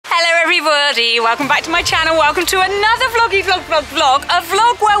everybody, welcome back to my channel, welcome to another vloggy vlog, a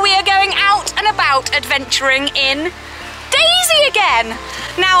vlog where we are going out and about adventuring in Daisy again.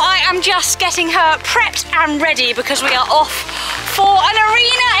 Now I am just getting her prepped and ready because we are off for an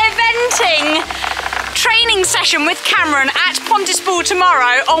arena eventing training session with Cameron at Pontispool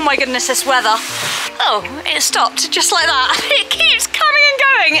tomorrow. Oh my goodness, this weather. Oh, it stopped just like that. It keeps coming and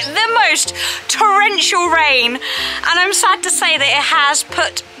going. The most torrential rain. And I'm sad to say that it has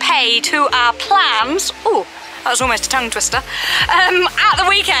put pay to our plans. Oh, that was almost a tongue twister. At the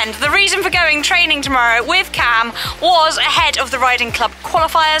weekend, the reason for going training tomorrow with Cam was ahead of the riding club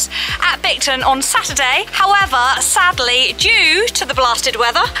qualifiers at Bicton on Saturday. However, sadly, due to the blasted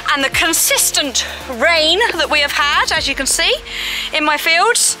weather and the consistent rain that we have had, as you can see in my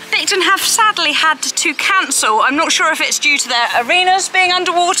fields, Bicton have sadly had to cancel. I'm not sure if it's due to their arenas being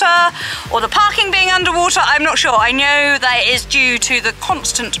underwater or the parking being underwater. I'm not sure. I know that it is due to the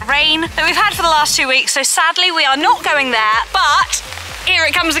constant rain that we've had for the last 2 weeks. So sadly, we are not going there, but here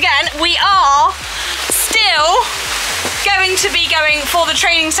it comes again. We are still going to be going for the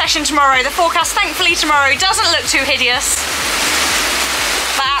training session tomorrow. The forecast, thankfully, tomorrow doesn't look too hideous,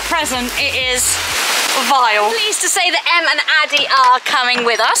 but at present it is vile. Pleased to say that Em and Addie are coming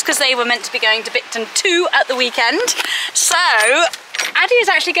with us because they were meant to be going to Bicton too at the weekend. So Addie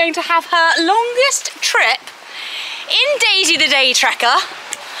is actually going to have her longest trip in Daisy the Day Trekker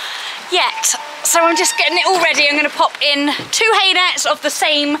yet. So I'm just getting it all ready. I'm going to pop in 2 hay nets of the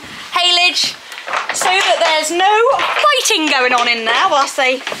same haylage so that there's no fighting going on in there whilst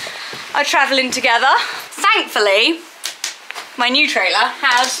they are travelling together. Thankfully, my new trailer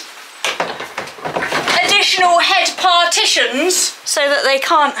has additional head partitions so that they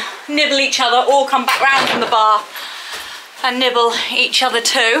can't nibble each other or come back round from the bar and nibble each other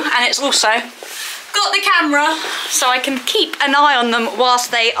too. And it's also got the camera so I can keep an eye on them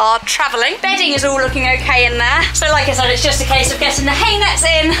whilst they are travelling. Bedding is all looking okay in there. So like I said, it's just a case of getting the hay nets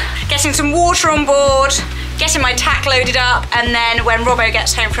in, getting some water on board, getting my tack loaded up, and then when Robbo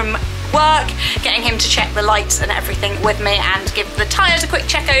gets home from work, getting him to check the lights and everything with me and give the tyres a quick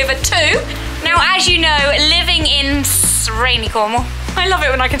check over too. Now, as you know, living in rainy Cornwall, I love it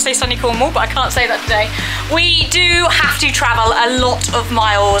when I can say sunny Cornwall, but I can't say that today. We do have to travel a lot of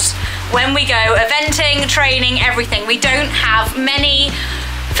miles when we go eventing, training, everything. We don't have many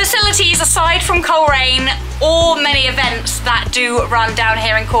facilities aside from Coleraine or many events that do run down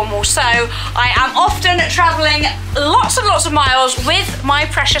here in Cornwall. So I am often traveling lots and lots of miles with my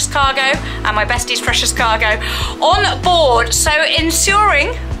precious cargo and my bestie's precious cargo on board. So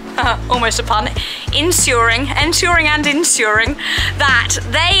ensuring, almost a pun, ensuring that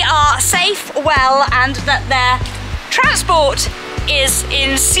they are safe, well, and that their transport is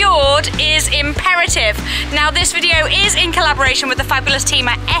insured is imperative. Now, this video is in collaboration with the fabulous team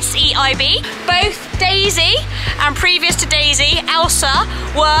at SEIB. Both Daisy and previous to Daisy, Elsa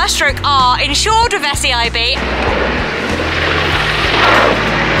are insured with SEIB.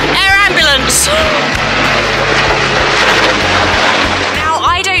 Air ambulance.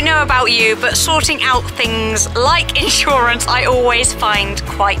 I don't know about you, but sorting out things like insurance I always find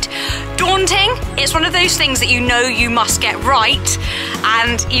quite daunting. It's one of those things that you know you must get right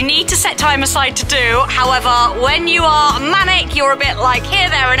and you need to set time aside to do. However, when you are manic, you're a bit like here,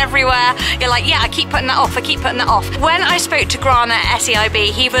 there and everywhere. You're like, yeah, I keep putting that off, I keep putting that off. When I spoke to Grant at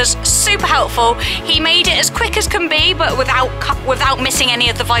SEIB, he was super helpful. He made it as quick as can be, but without missing any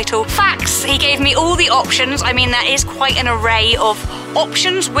of the vital facts. He gave me all the options. I mean, there is quite an array of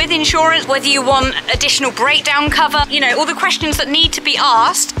options with insurance, whether you want additional breakdown cover, you know, all the questions that need to be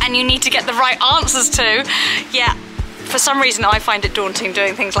asked and you need to get the right answers to. Yeah, for some reason I find it daunting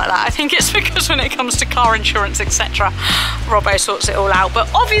doing things like that. I think it's because when it comes to car insurance, etc., Robbo sorts it all out. But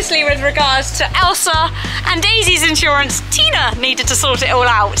obviously with regards to Elsa and Daisy's insurance, Tina needed to sort it all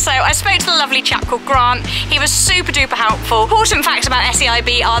out. So I spoke to the lovely chap called Grant. He was super duper helpful. Important facts about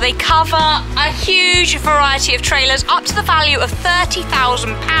SEIB are they cover a huge variety of trailers up to the value of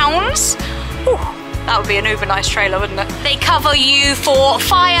 £30,000. That would be an uber nice trailer, wouldn't it? They cover you for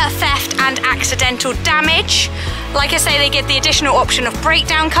fire, theft and accidental damage. Like I say, they give the additional option of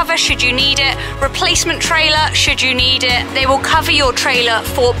breakdown cover should you need it, replacement trailer should you need it. They will cover your trailer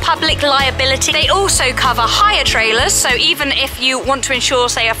for public liability. They also cover hire trailers, so even if you want to insure,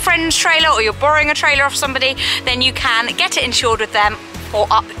 say, a friend's trailer or you're borrowing a trailer off somebody, then you can get it insured with them for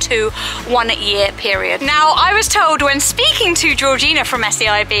up to 1 year period. Now, I was told when speaking to Georgina from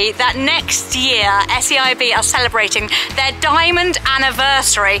SEIB that next year SEIB are celebrating their diamond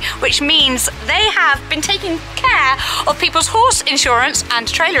anniversary, which means they have been taking care of people's horse insurance and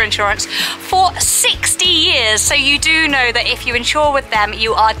trailer insurance for 60 years. So you do know that if you insure with them,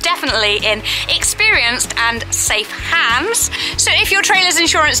 you are definitely in experienced and safe hands. So if your trailer's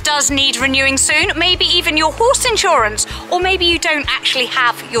insurance does need renewing soon, maybe even your horse insurance, or maybe you don't actually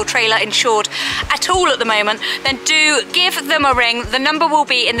have your trailer insured at all at the moment, then do give them a ring. The number will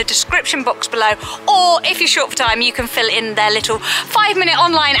be in the description box below, or if you're short for time, you can fill in their little 5-minute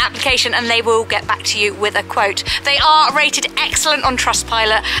online application and they will get back to you with a quote. They are rated excellent on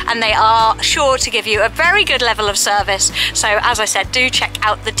Trustpilot and they are sure to give you a very good level of service. So as I said, do check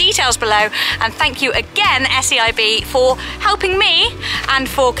out the details below, and thank you again SEIB for helping me and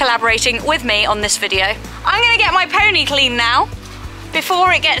for collaborating with me on this video. I'm gonna get my pony clean now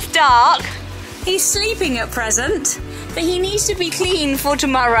before it gets dark. He's sleeping at present, but he needs to be clean for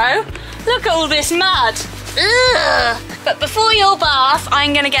tomorrow. Look at all this mud. Ugh. But before your bath,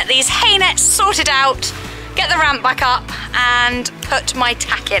 I'm gonna get these hay nets sorted out, get the ramp back up and put my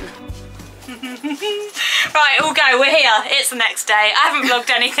tack in. Right, all go, we're here. It's the next day. I haven't vlogged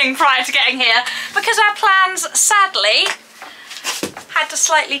anything prior to getting here because our plans, sadly, had to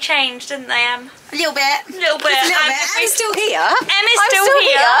slightly change, didn't they, Em? A little bit. A little bit. Em's still here. Em is still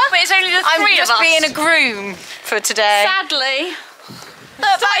here, but it's only the three of us. I'm just being a groom for today. Sadly.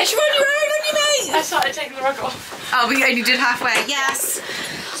 You're on your own, on your mate. I started taking the rug off. Oh, we only did halfway. Yes.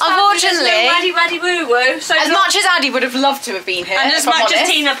 Unfortunately, waddy woo woo. So as much as Addy would have loved to have been here, and as much as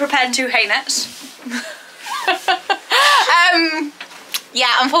Tina prepared 2 hay nets.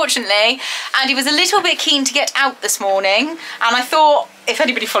 Yeah, unfortunately, Andy was a little bit keen to get out this morning, and I thought if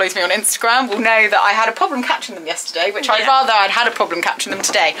anybody follows me on Instagram will know that I had a problem catching them yesterday, which I'd rather I'd had a problem catching them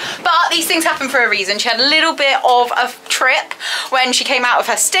today. But these things happen for a reason. She had a little bit of a trip when she came out of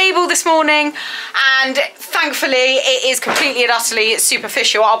her stable this morning, and thankfully it is completely and utterly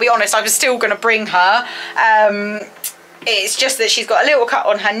superficial. I'll be honest, I was still going to bring her. It's just that she's got a little cut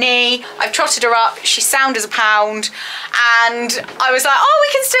on her knee. I've trotted her up, she's sound as a pound, and I was like, oh,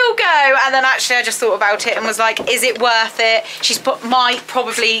 we can still go. And then actually I just thought about it and was like, is it worth it? She's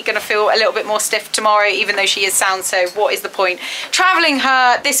probably gonna feel a little bit more stiff tomorrow, even though she is sound, so what is the point? Traveling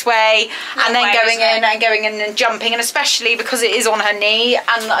her this way and then going in and jumping, and especially because it is on her knee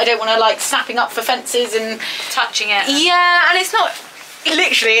and I don't want her like snapping up for fences and touching it. Yeah, and it's not,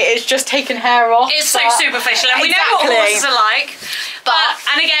 literally it's just taking hair off. It's so superficial, and we know what horses are like. But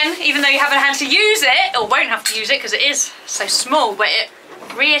and again, even though you haven't had to use it or won't have to use it because it is so small, but it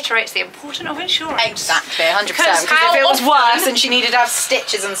reiterates the importance of insurance. Exactly, 100%. Because if it was worse and she needed to have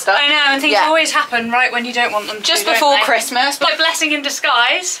stitches and stuff. I know, and things always happen right when you don't want them to. Just before Christmas. But blessing in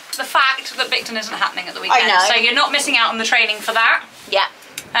disguise, the fact that Bicton isn't happening at the weekend. I know. So you're not missing out on the training for that. Yeah.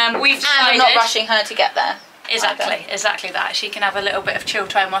 We've decided, and I'm not rushing her to get there. Exactly that. She can have a little bit of chill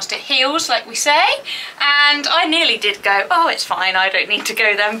time whilst it heals, like we say. And I nearly did go, oh, it's fine, I don't need to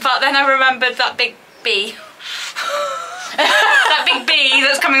go then. But then I remembered that big bee. That big bee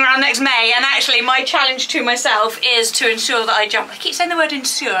that's coming around next May, and actually my challenge to myself is to ensure that I jump. I keep saying the word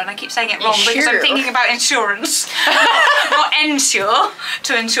insure and I keep saying it wrong because I'm thinking about insurance, not ensure,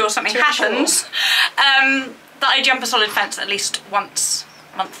 to ensure something happens. That I jump a solid fence at least once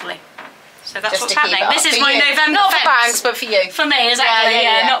monthly. So that's what's happening. This is my November not fence. For Banks, but for you. For me, exactly.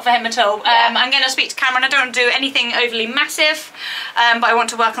 Yeah, not for him at all. I'm going to speak to Cameron. I don't want to do anything overly massive, but I want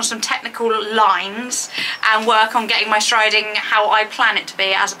to work on some technical lines and work on getting my striding how I plan it to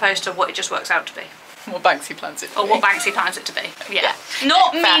be, as opposed to what it just works out to be. What Banksy plans it to be. Or what Banksy plans it to be. Yeah.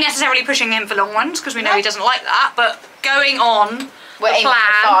 Not me necessarily pushing him for long ones, because we know he doesn't like that, but going on what we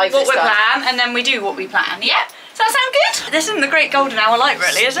plan, and then we do what we plan. Yeah. Does that sound good? This isn't the great golden hour light,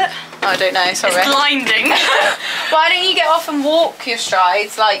 really, is it? I don't know, sorry. It's blinding. Why don't you get off and walk your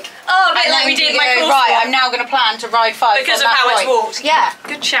strides, like... Oh, a bit like we did my course right, walk. I'm now going to plan to ride 5 because of how it's walked. Yeah.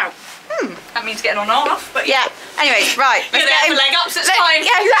 Good shout. That means getting on and off, but yeah. Anyway, right. You're there for leg ups, it's fine.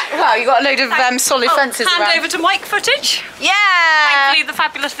 Yeah, exactly. Well, you got a load of solid fences hand around. Over to mic footage. Yeah. Thankfully, the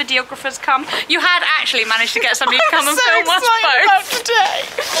fabulous videographers come. You had actually managed to get somebody to come and film us both. Today.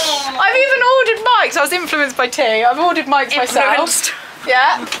 I've even ordered mics. I was influenced by T. I've ordered mics myself.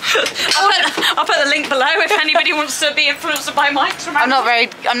 Yeah. I'll put the link below if anybody wants to be influenced by mics. I'm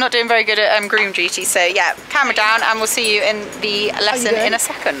not doing very good at groom duty, so yeah, camera down, and we'll see you in the lesson in a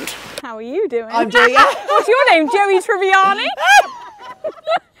second. How are you doing? I'm doing. What's your name? Joey Triviani?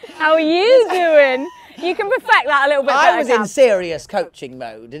 How are you doing? You can perfect that a little bit better. I was in serious coaching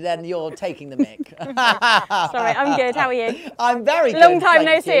mode, and then you're taking the mick. Sorry, I'm good. How are you? I'm very good. Long time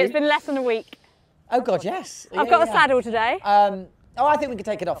no thank see. you. It's been less than a week. Oh God, yes. I've got a saddle today. Oh, I think we can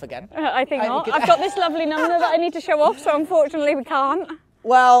take it off again. I think not. I've got this lovely number that I need to show off, so unfortunately we can't.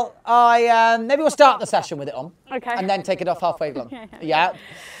 Well, maybe we'll start the session with it on. Okay. And then take it off halfway along. Yeah.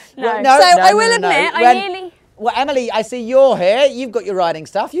 No. Well, I will admit, I nearly... Well, Emily, I see you're here. You've got your riding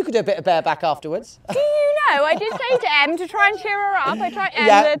stuff. You could do a bit of bareback afterwards. Do you know, I did say to Em to try and cheer her up. I tried, Em,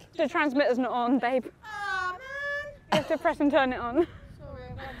 Yeah. the transmitter's not on, babe. Oh, man. You have to press and turn it on.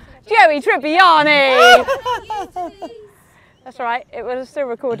 Sorry, Joey Trippiani! That's all right, it was still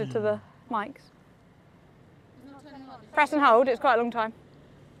recorded to the mics. Press and hold, it's quite a long time.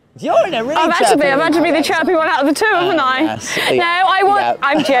 You're in a really I've had to be the chirpy one out of the two, haven't I? Yes. No, I was. Yep.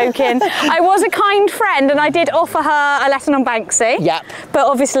 I'm joking. I was a kind friend, and I did offer her a lesson on Banksy. Yep. But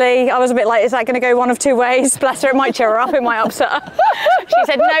obviously, I was a bit like, is that going to go one of two ways? Bless her, it might cheer her up, it might upset her. She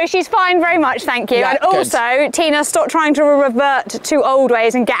said, no, she's fine very much, thank you. Yeah, and also, Tina, stop trying to revert to old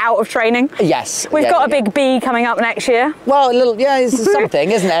ways and get out of training. Yes. We've got a big B coming up next year. Well, a little, yeah, it's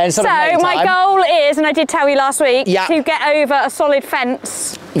something, isn't it? So my goal is, and I did tell you last week, Yeah. to get over a solid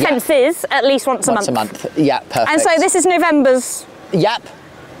fences at least once a month. Once a month. Yeah, perfect. And so this is November's Yep.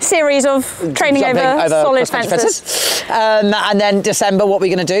 series of training Jumping over solid cross-country fences. And then December, what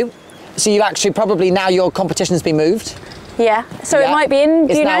we're going to do? So you actually probably now your competition's been moved. Yeah. So Yeah. it might be in.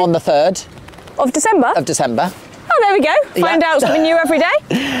 It's do you now know? on the 3rd Of December. of December. Oh, there we go. Find Yeah. out something new every day.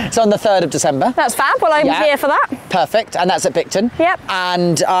 It's on the 3rd of December. That's fab. Well, I'm Yeah. here for that. Perfect, and that's at Bicton. Yep.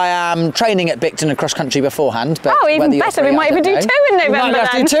 And I am training at Bicton and cross country beforehand. But Oh, even whether you're better. free, We I might even don't do know. 2 in We November might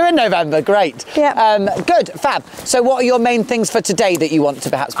have to then. do 2 in November. Great. Yeah. Good, fab. So, what are your main things for today that you want to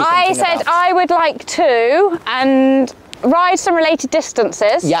perhaps be I thinking said about? I would like to and ride some related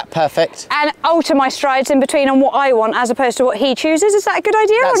distances. Yeah, perfect. And alter my strides in between on what I want as opposed to what he chooses. Is that a good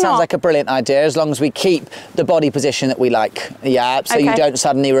idea That or sounds not? like a brilliant idea, as long as we keep the body position that we like. Yeah, so you Okay. don't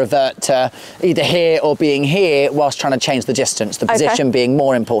suddenly revert to either here or being here whilst trying to change the distance. The position being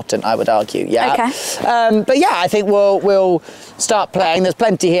more important, I would argue. Yeah. Okay. But yeah, I think we'll start playing. There's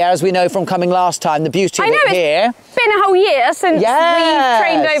plenty here, as we know from coming last time. The beauty of I know it it's here. been a whole year since Yes. we've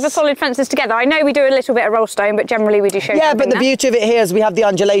trained over solid fences together. I know we do a little bit of roll stone, but generally we do show Yeah, jumping but the there. beauty of it here is we have the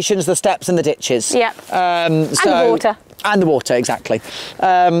undulations, the steps, and the ditches. Yep. And the water. And the water, exactly.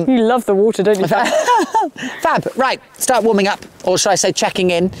 You love the water, don't you? Fab. Right, start warming up, or should I say checking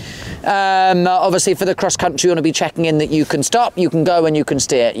in. Obviously for the cross country, you want to be checking in that you can stop, you can go, and you can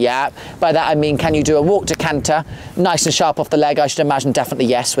steer. Yeah. By that I mean, can you do a walk to canter, nice and sharp off the leg? I should imagine definitely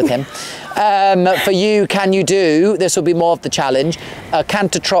yes with him. For you, can you do, this will be more of the challenge, a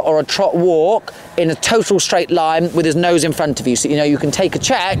canter trot or a trot walk in a total straight line with his nose in front of you, so you know you can take a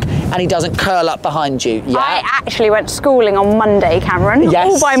check and he doesn't curl up behind you. Yeah. I actually went schooling on Monday, Cameron, Yes.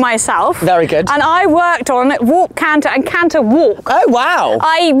 all by myself. Very good. And I worked on walk, canter and canter walk. Oh wow.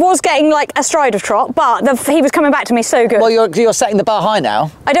 I was getting like a stride of trot, but he was coming back to me so good. Well, you're setting the bar high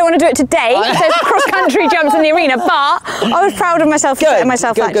now. I don't want to do it today, there's cross-country jumps in the arena, but I was proud of myself for setting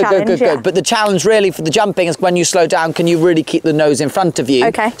myself that challenge. Good. But the challenge really for the jumping is when you slow down, can you really keep the nose in front of you?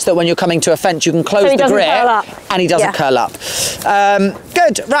 Okay. So that when you're coming to a fence, you can close he the doesn't grip curl up. and he doesn't Yeah. curl up.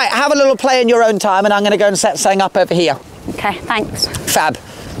 Good. Right, have a little play in your own time, and I'm going to go and set something up over here. Okay, thanks. Fab.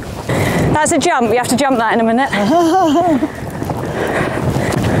 That's a jump, we have to jump that in a minute.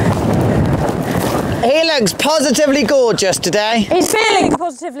 He looks positively gorgeous today. He's feeling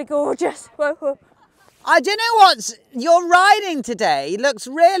positively gorgeous. Whoa, whoa. Do you know what? Your riding today looks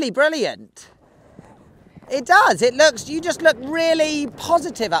really brilliant. It does. You just look really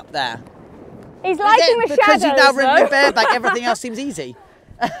positive up there. He's liking the Because shadows, you've now ridden though. a bareback, everything else seems easy.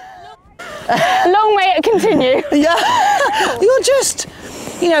 Long way to continue. Yeah, you're just,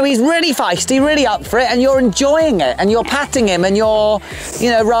 he's really feisty, really up for it, and you're enjoying it, and you're patting him, and you're,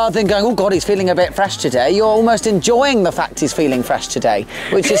 rather than going, oh God, he's feeling a bit fresh today, you're almost enjoying the fact he's feeling fresh today,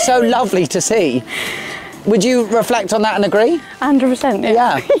 which is so lovely to see. Would you reflect on that and agree? 100%,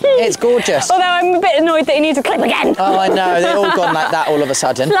 Yeah, it's gorgeous. Although I'm a bit annoyed that he needs a clip again. Oh, I know, they've all gone like that all of a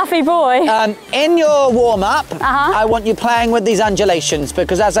sudden. Fluffy boy. In your warm-up, I want you playing with these undulations,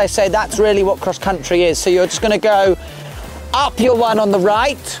 because as I say, that's really what cross-country is. So you're just going to go up your one on the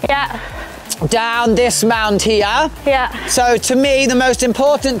right. Yeah. Down this mound here. Yeah. So to me, the most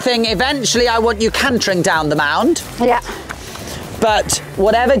important thing, eventually I want you cantering down the mound. Yeah. But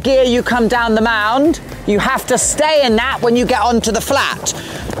whatever gear you come down the mound, you have to stay in that when you get onto the flat.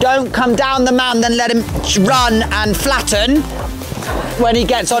 Don't come down the mound, then let him run and flatten when he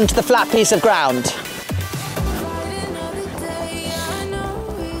gets onto the flat piece of ground.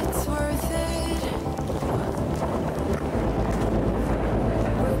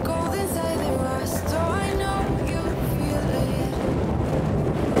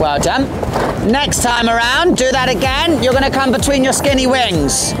 Well done. Next time around, do that again. You're going to come between your skinny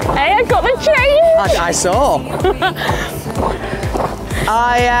wings. Hey, I got the change. I saw.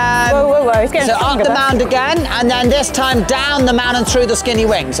 Whoa, it's getting so stronger, up the mound again, and then this time down the mound and through the skinny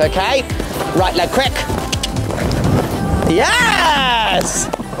wings, okay? Right leg quick. Yes!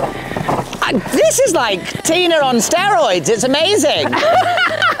 This is like Tina on steroids. It's amazing.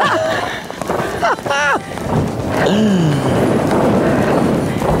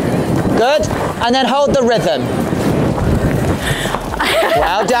 Good. And then hold the rhythm.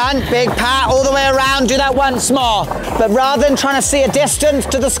 Well done. Big pat all the way around. Do that once more. But rather than trying to see a distance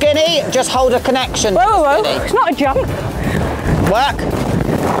to the skinny, just hold a connection. Whoa. It's not a jump. Work.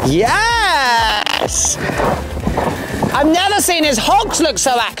 Yes. I've never seen his hogs look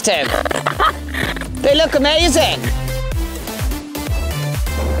so active. They look amazing.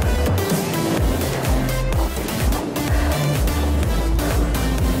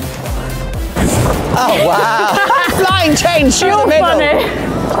 Oh wow! Flying change through the middle.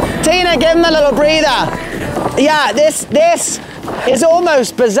 Funny. Tina, give him a little breather. Yeah, this is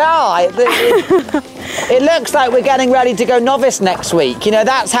almost bizarre. It looks like we're getting ready to go novice next week. You know,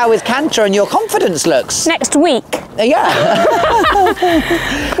 that's how his canter and your confidence looks. Next week. Yeah.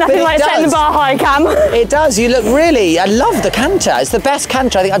 Nothing like setting the bar high, Cam. It does. You look really. I love the canter. It's the best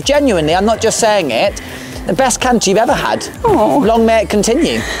canter. I think. I'm not just saying it. The best canter you've ever had. Oh. Long may it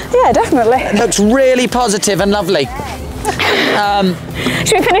continue. Yeah, definitely. It looks really positive and lovely.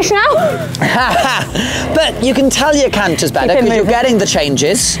 Should we finish now? But you can tell your canter's better because you're getting the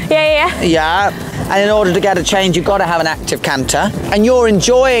changes. Yeah. Yeah. And in order to get a change, you've got to have an active canter. And you're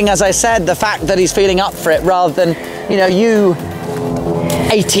enjoying, as I said, the fact that he's feeling up for it rather than, you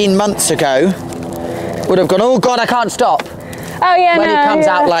 18 months ago would have gone, oh God, I can't stop. Oh yeah, when he comes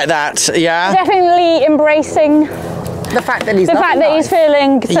out like that, yeah. Definitely embracing the fact that he's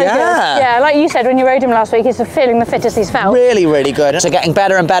feeling so good. Yeah. Yeah, like you said when you rode him last week, he's feeling the fittest he's felt. Really, really good. So getting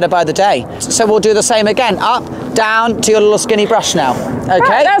better and better by the day. So we'll do the same again. Up, down to your little skinny brush now. Okay.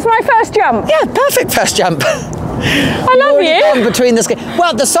 Right, that's my first jump. Yeah, perfect first jump. I love you. Gone between the skin.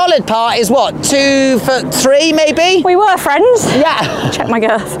 Well, the solid part is what, 2'3" maybe? We were friends. Yeah. Check my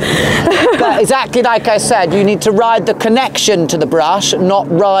girth. But exactly like I said, you need to ride the connection to the brush, not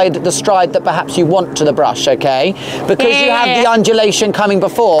ride the stride that perhaps you want to the brush, okay? Because you have the undulation coming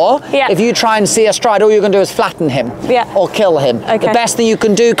before. Yeah. If you try and see a stride, all you're going to do is flatten him. Yeah. Or kill him. Okay. The best thing you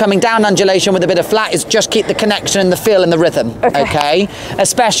can do coming down undulation with a bit of flat is just keep the connection and the feel and the rhythm, okay?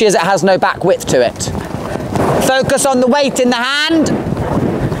 Especially as it has no back width to it. Focus on the weight in the hand.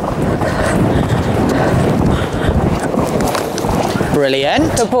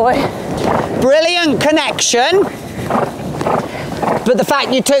 Brilliant. Good boy. Brilliant connection. But the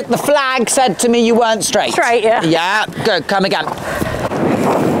fact you took the flag said to me you weren't straight. Straight, yeah. Yeah, good. Come again.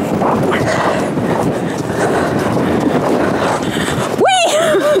 Whee!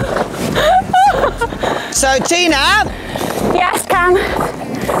 So, Tina. Yes, Cam.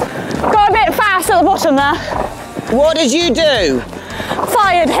 Got a bit fast at the bottom there. What did you do?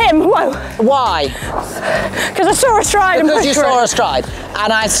 Fired him. Whoa. Why? Because I saw a stride and Because pushed you for saw it. a stride.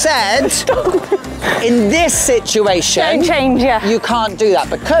 And I said, in this situation, Don't change, yeah. you can't do that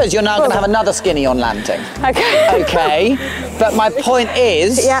because you're now going to have another skinny on landing. Okay. Okay. But my point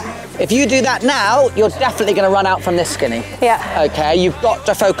is, if you do that now, you're definitely going to run out from this skinny. Yeah. Okay. You've got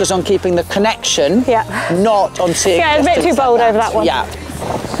to focus on keeping the connection, not on seeing. Yeah, it's a bit too bold over that one. Yeah.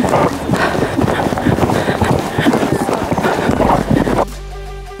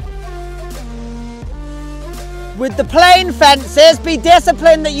 With the plain fences, be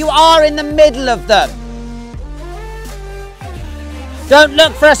disciplined that you are in the middle of them. Don't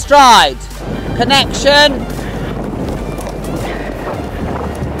look for a stride. Connection.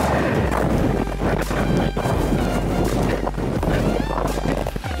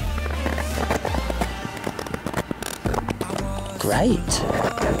 Great.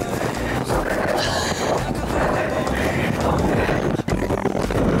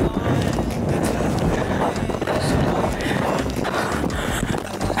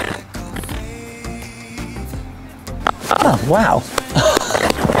 Oh, wow.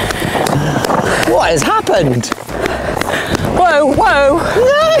 What has happened? Whoa.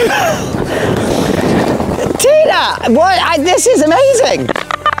 No! Tina, this is amazing.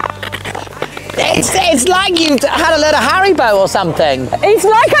 It's like you've had a load of Haribo or something. It's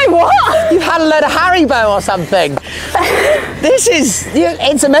like I what? You've had a load of Haribo or something.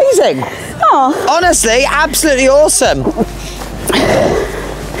 It's amazing. Oh. Honestly, absolutely awesome.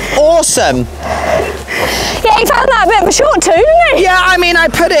 Awesome. Yeah, he found that a bit of a short too, didn't he? Yeah, I mean, I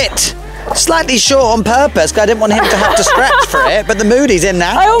put it Slightly short on purpose, because I didn't want him to have to stretch for it, but the mood he's in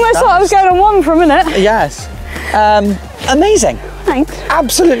now. I almost thought I was going on one for a minute. Yes. Amazing. Thanks.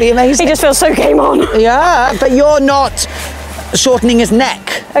 Absolutely amazing. He just feels so game on. Yeah, but you're not shortening his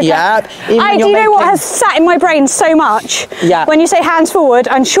neck. Okay. Yeah. Do you know what has sat in my brain so much? Yeah. When you say hands forward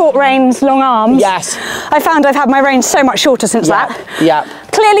and short reins, long arms. Yes. I found I've had my reins so much shorter since that. Yeah.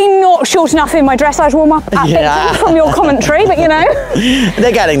 Clearly not short enough in my dressage warm up at Big from your commentary, but you know.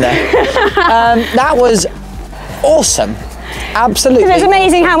 They're getting there. That was awesome. Absolutely. It's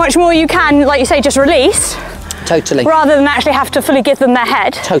amazing how much more you can, like you say, just release. Totally. Rather than actually have to fully give them their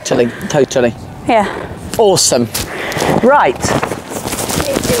head. Totally. Totally. Yeah. Awesome. Right.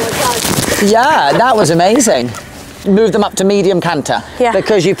 Yeah, that was amazing. Move them up to medium canter. Yeah.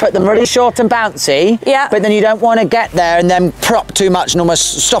 Because you put them really short and bouncy. Yeah. But then you don't want to get there and then prop too much and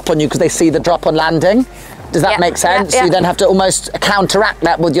almost stop on you because they see the drop on landing. Does that make sense? Yeah. You then have to almost counteract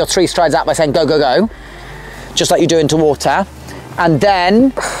that with your 3 strides out by saying go, go, go. Just like you do into water. And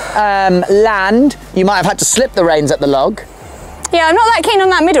then land, you might have had to slip the reins at the log. Yeah, I'm not that keen on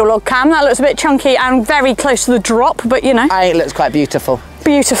that middle log, Cam. That looks a bit chunky and very close to the drop, but you know. I think it looks quite beautiful.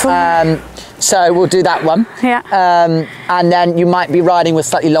 Beautiful. So we'll do that one. Yeah. And then you might be riding with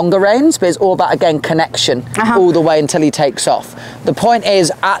slightly longer reins, but it's all about, again, connection all the way until he takes off. The point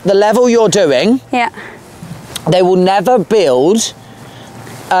is, at the level you're doing, they will never build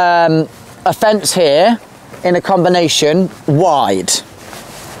a fence here in a combination wide.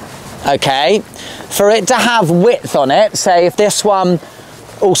 Okay? For it to have width on it, say if this one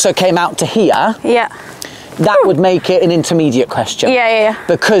also came out to here, that would make it an intermediate question.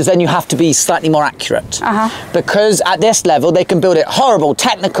 Because then you have to be slightly more accurate. Because at this level, they can build it horrible,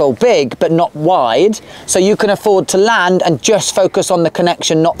 technical, big, but not wide. So you can afford to land and just focus on the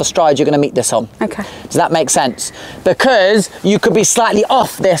connection, not the stride you're going to meet this on. Okay. Does that make sense? Because you could be slightly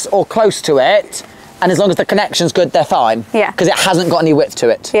off this or close to it, and as long as the connection's good, they're fine. Yeah. Because it hasn't got any width to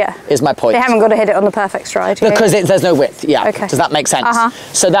it. Yeah. Is my point. They haven't got to hit it on the perfect stride. Because there's no width. Yeah. Okay. Does that make sense?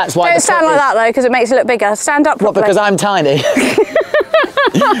 So that's why. Don't stand like that though, because it makes it look bigger. Stand up properly. What? Because I'm tiny.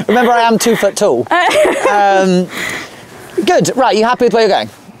 Remember, I am 2 foot tall. Good. Right. You happy with where you're going?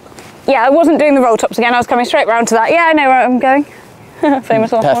 Yeah. I wasn't doing the roll tops again. I was coming straight round to that. Yeah. I know where I'm going.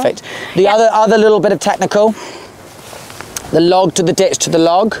 Famous one. Perfect. The other little bit of technical. The log to the ditch to the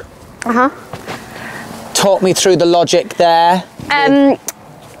log. Talk me through the logic there.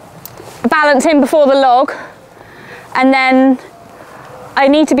 Balancing before the log, and then I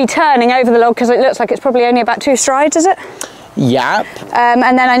need to be turning over the log because it looks like it's probably only about 2 strides, is it? Yep.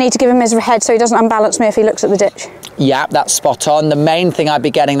 And then I need to give him his head so he doesn't unbalance me if he looks at the ditch. Yep, that's spot on. The main thing I'd be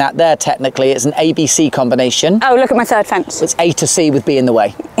getting at there technically is an ABC combination. Oh, look at my third fence. It's A to C with B in the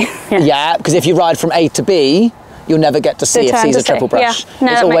way. Yeah, because if you ride from A to B, you'll never get to C if C's a triple brush. Yeah.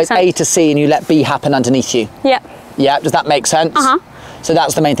 No, it's always A to C and you let B happen underneath you. Yeah. Yeah, does that make sense? So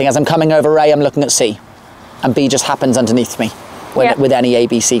that's the main thing. As I'm coming over A, I'm looking at C. And B just happens underneath me with any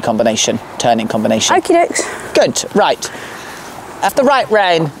ABC combination, turning combination. Okie dokes. Good, right. Left the right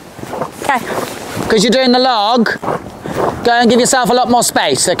rein. Okay. Because you're doing the log, go and give yourself a lot more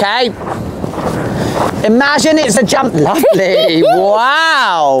space, okay? Imagine it's a jump. Lovely.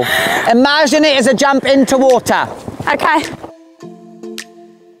 Wow. Imagine it is a jump into water. Okay.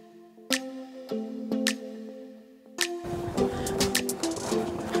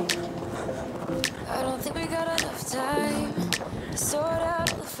 I don't think we got enough time to sort out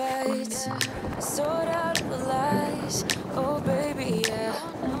the fights, sort out the lies. Oh baby, yeah.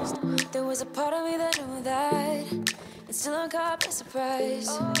 There was a part of me that knew that, and still I'm caught by surprise.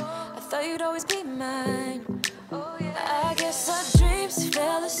 I thought you'd always be mine. I guess our dreams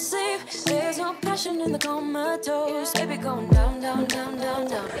fell asleep. There's no passion in the comatose. Baby going down, down, down, down,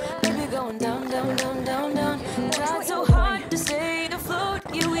 down. Baby going down, down, down, down, down. Tried so hard to stay afloat.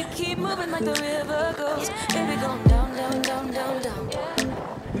 You we keep moving like the river goes. Baby going down, down, down, down, down.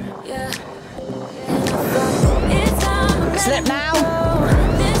 Yeah. It's time. Slip now.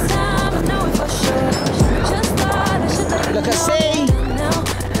 This time I know it for sure. Just thought I should let you Look at C.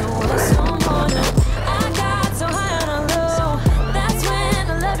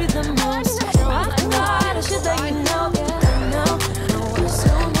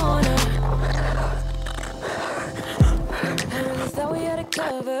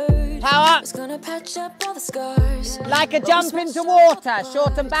 Power. Gonna patch up all the scars. Like a jump into water,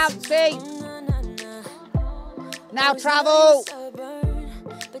 short and bouncy. Now travel.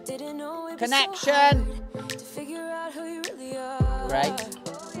 Connection. Great.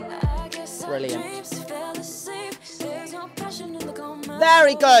 Brilliant.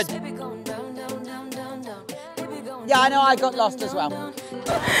 Very good. Yeah, I know I got lost as well.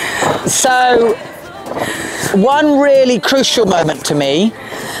 So, one really crucial moment to me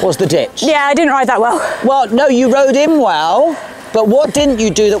was the ditch. Yeah, I didn't ride that well. Well, no, you rode in well, but what didn't you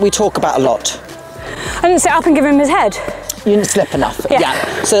do that we talk about a lot? I didn't sit up and give him his head. You didn't slip enough.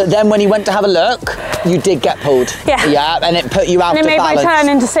 Yeah. So then when he went to have a look, you did get pulled. Yeah. Yeah, and it put you out of balance. And it made my turn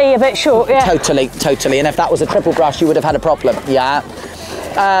into C a bit short, yeah. Totally, totally. And if that was a triple brush, you would have had a problem. Yeah.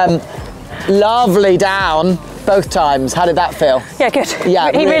 Lovely down both times. How did that feel? Yeah, good.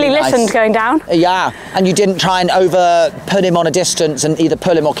 Yeah, he really nice. listened going down. Yeah, and you didn't try and put him on a distance and either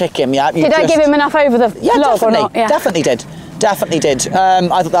pull him or kick him. Yeah. Did I give him enough over the log or not? Yeah, definitely did. Definitely did.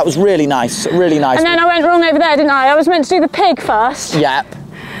 I thought that was really nice, really nice. And then I went wrong over there, didn't I? I was meant to do the pig first. Yep.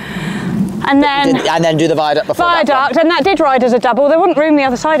 And then do the viaduct before viaduct, and that did ride as a double. There wasn't room the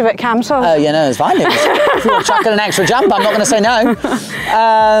other side of it, Cam, so... Oh, yeah, no, it's fine. If you want to chuck in an extra jump, I'm not going to say no.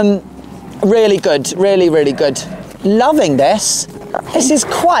 Really good, really, really good. Loving this. This is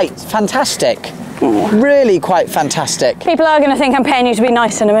quite fantastic. Really quite fantastic. People are going to think I'm paying you to be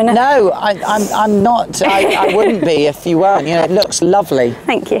nice in a minute. No, I'm not. I wouldn't be if you weren't. You know, it looks lovely.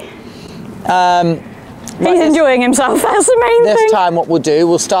 Thank you. He's enjoying himself, that's the main thing. This time what we'll do,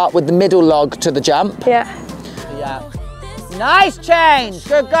 we'll start with the middle log to the jump. Yeah. Yeah. Nice change,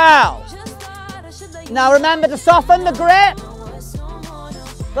 good girl. Now remember to soften the grip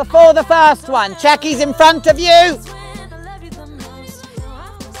before the first one. Check he's in front of you.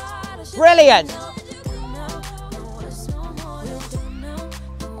 Brilliant.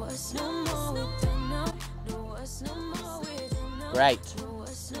 Great.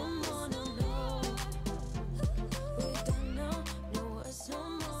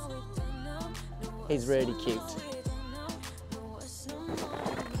 He's really cute.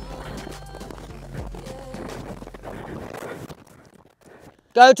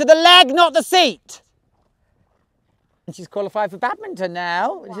 Go to the leg, not the seat. And she's qualified for badminton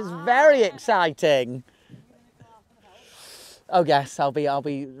now, which is very exciting. Oh yes, I'll be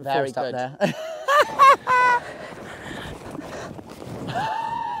very good there.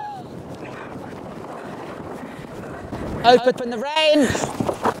 Open the reins.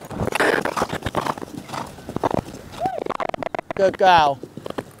 Good girl.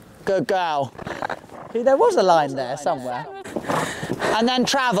 Good girl. See, there was a line there somewhere. And then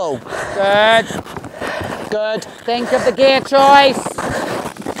travel. Good. Good. Think of the gear choice.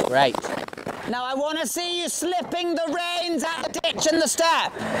 Great. Now I want to see you slipping the reins at the ditch and the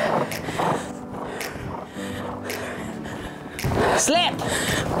step. Slip.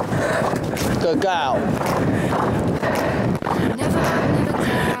 Good girl.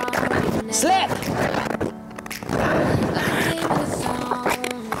 Slip.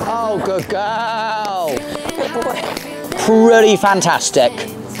 Oh, good girl. Pretty fantastic.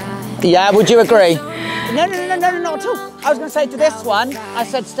 Yeah, would you agree? No, not at all. I was going to say to this one, I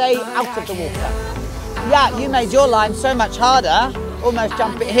said stay out of the water. Yeah, you made your line so much harder, almost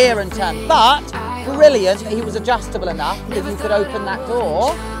jump it here and turn. But brilliant that he was adjustable enough that you could open that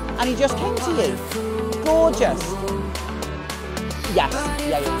door and he just came to you. Gorgeous. Yes,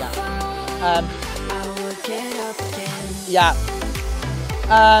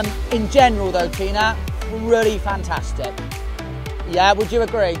 in general though, Tina, really fantastic. Yeah, would you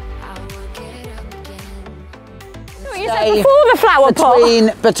agree? You said before the flower pot.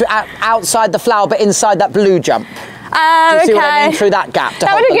 Outside the flower, but inside that blue jump. Do you see what I mean? Through that gap to that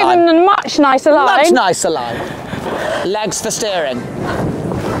hold would have given a much nicer line. Much nicer line. Legs for steering.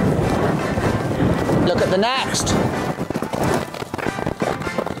 Look at the next.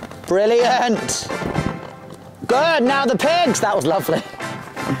 Brilliant. Good, now the pigs. That was lovely.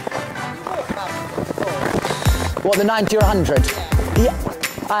 What, the 90 or 100? Yeah,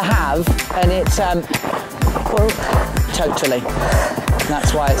 I have, and it's, totally.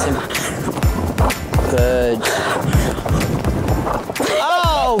 That's why it's in. Good.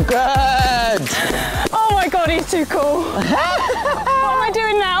 Oh, good. Oh my God, he's too cool. What am I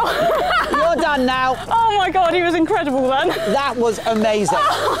doing now? You're done now. Oh my God, he was incredible then. That was amazing.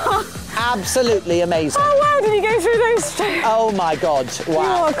 Absolutely amazing. Oh wow, did he go through those two? Oh my God, wow.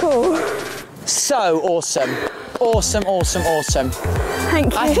 You are cool. So awesome. Awesome, awesome, awesome.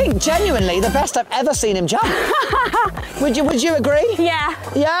 Thank you. I think genuinely the best I've ever seen him jump. Would you agree? Yeah.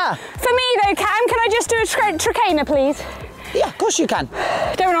 Yeah. For me though, Cam, can I just do a tricana, please? Yeah, of course you can.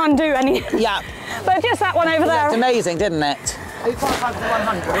 Don't undo any. Yeah. But just that one over there. That's amazing, didn't it? Are you qualified for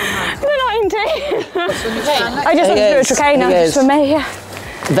 100 or 90? The 90. I just want to do a tricana just for me, yeah.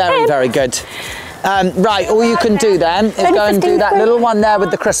 Very, very good. Right, all you can do then is go and do that little one there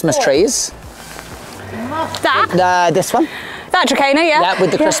with the Christmas trees. That? This one. that Tracaner, yeah. Yeah,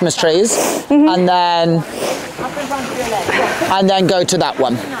 with the Christmas trees. And then go to that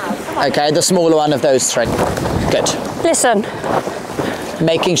one. Okay, the smaller one of those three. Good. Listen.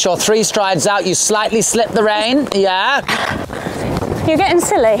 Making sure 3 strides out, you slightly slip the rein. Yeah. You're getting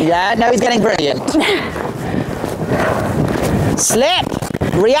silly. Yeah, no, he's getting brilliant. Slip.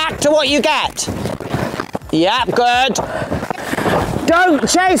 React to what you get. Yeah, good. Don't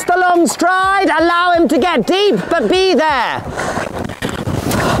chase the long stride. Allow him to get deep, but be there.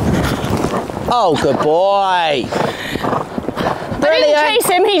 Oh, good boy. Brilliant. I didn't chase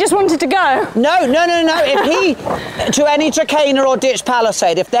him, he just wanted to go. No. If he, to any Tracaner or ditch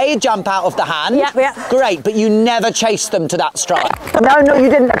palisade, if they jump out of the hand, yeah. Great, but you never chase them to that stride. No, you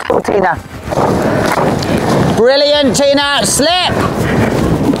didn't at all, Tina. Brilliant, Tina. Slip.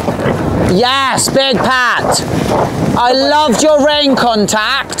 Yes, big pat. I loved your rein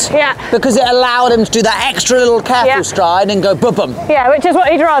contact. Yeah. Because it allowed him to do that extra little careful stride and go boom. Yeah, which is what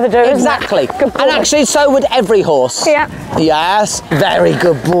he'd rather do, exactly. Isn't it? Good boy. And actually, so would every horse. Yeah. Yes, very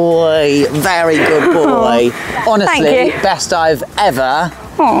good boy. Very good boy. Honestly, best I've ever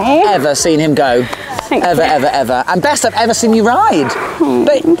seen him go. Ever. And best I've ever seen you ride.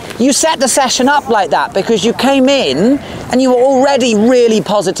 But you set the session up like that because you came in and you were already really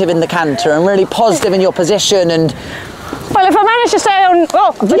positive in the canter and really positive in your position and... Well, if I manage to stay on...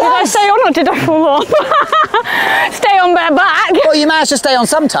 Oh, did I stay on or did I fall off? Stay on bare back. Well, you managed to stay on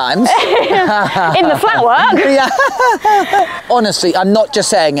sometimes. In the flat work. Yeah. Honestly, I'm not just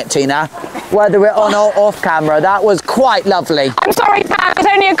saying it, Tina. Whether we're on or off camera, that was quite lovely. I'm sorry, Pat, it's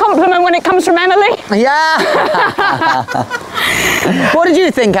only a compliment when it comes from Emily. Yeah. What did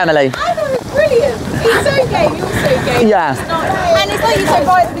you think, Emily? I thought it was brilliant. He's so game, you're so game. Yeah. And it's like you said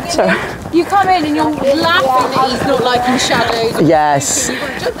right at the beginning. You come in and you're laughing that he's not like in shadows. Yes.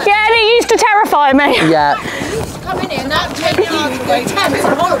 Yeah, and it used to terrify me. Yeah. You used to come in and that 20 yards would go tense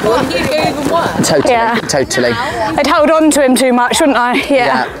and horrible and he'd go even worse. Totally. I'd hold on to him too much, wouldn't I?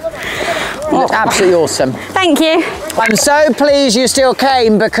 Yeah. Absolutely awesome. Thank you. I'm so pleased you still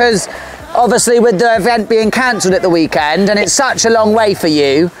came because obviously with the event being cancelled at the weekend and it's such a long way for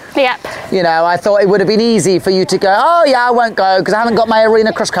you. Yep. You know, I thought it would have been easy for you to go, oh yeah, I won't go because I haven't got my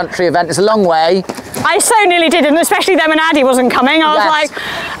arena cross country event. It's a long way. I so nearly didn't, especially then when Addy wasn't coming. I was like,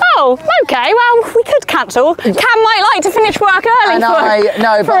 oh, okay, well, we could cancel. Cam might like to finish work early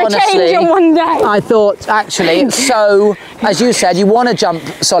for a change on one day. I thought, actually, so, as you said, you want to jump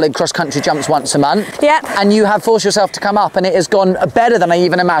solid cross-country jumps once a month. Yep. And you have forced yourself to come up, and it has gone better than I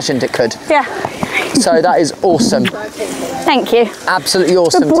even imagined it could. Yeah. So that is awesome. Thank you. Absolutely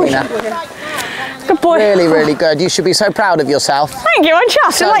awesome, Tina. Good boy. Really, really good. You should be so proud of yourself. Thank you, I'm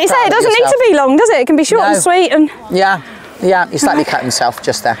chuffed. So and like you say, it doesn't need to be long, does it? It can be short and sweet. And yeah, he slightly cut himself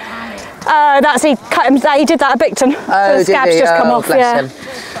just there. He did that at Bicton. Oh, the scab's just come off. Bless him.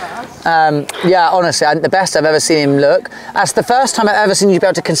 Yeah, honestly, the best I've ever seen him look. That's the first time I've ever seen you be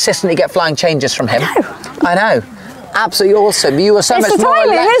able to consistently get flying changes from him. I know. Absolutely awesome. You were so much more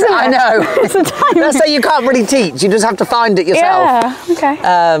timing, isn't it? I know. It's the timing. That's so you can't really teach. You just have to find it yourself. Yeah. Okay.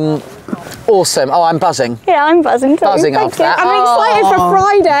 Awesome. Oh, I'm buzzing. Yeah, I'm buzzing too. Buzzing off that. I'm excited for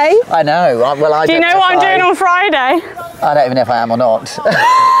Friday. I know. Well, I do you know what I'm doing on Friday? I don't even know if I am or not.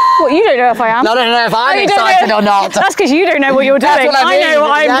 What, you don't know if I am? I don't know if I'm excited or not. That's because you don't know what you're doing. I know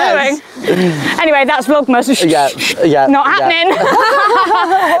what I'm doing. Anyway, that's Vlogmas. Yeah. Not happening.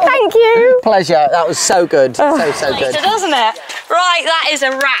 Thank you. Pleasure. That was so good. So good. Doesn't it? Right, that is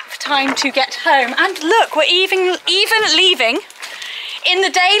a wrap. Time to get home. And look, we're even leaving in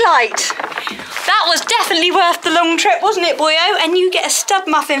the daylight. That was definitely worth the long trip, wasn't it, boyo? And you get a stub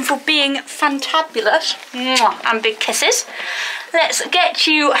muffin for being fantabulous. Mwah, and big kisses. Let's get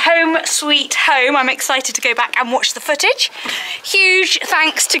you home sweet home. I'm excited to go back and watch the footage. Huge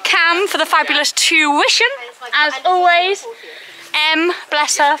thanks to Cam for the fabulous tuition, as always.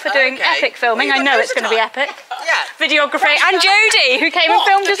 Bless her for doing epic filming. I know it's going to be epic. Yeah. Videography. And Jodie, who came and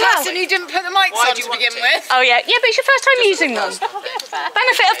filmed as well. The person who didn't put the mics on to begin with. Oh yeah, but it's your first time using them.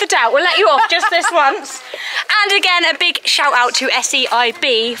 Benefit of the doubt, we'll let you off just this once. And again, a big shout out to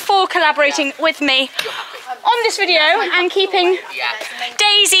SEIB for collaborating with me on this video and keeping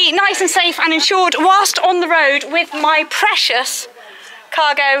Daisy nice and safe and insured whilst on the road with my precious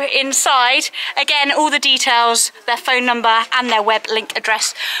cargo inside. Again, all the details, their phone number and their web link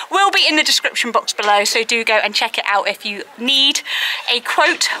address will be in the description box below, so do go and check it out if you need a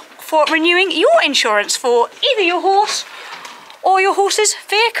quote for renewing your insurance for either your horse or your horse's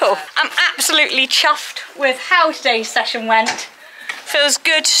vehicle. I'm absolutely chuffed with how today's session went. Feels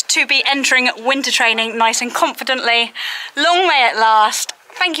good to be entering winter training nice and confidently. Long may it last.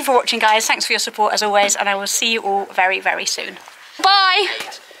 Thank you for watching, guys. Thanks for your support as always, and I will see you all very, very soon. Bye.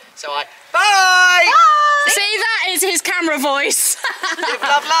 So bye! See, that is his camera voice. Live,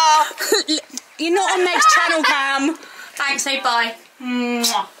 love, laugh. You're not on Meg's channel, Cam. Thanks, say bye.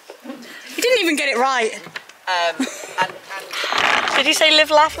 Mwah. You didn't even get it right. Did you say live,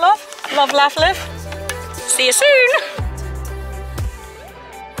 laugh, love? Love, laugh, live? See you soon.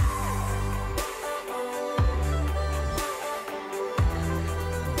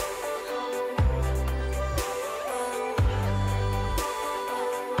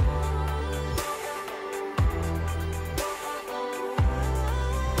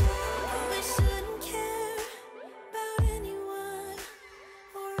 We shouldn't care about anyone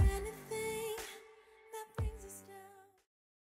or anything.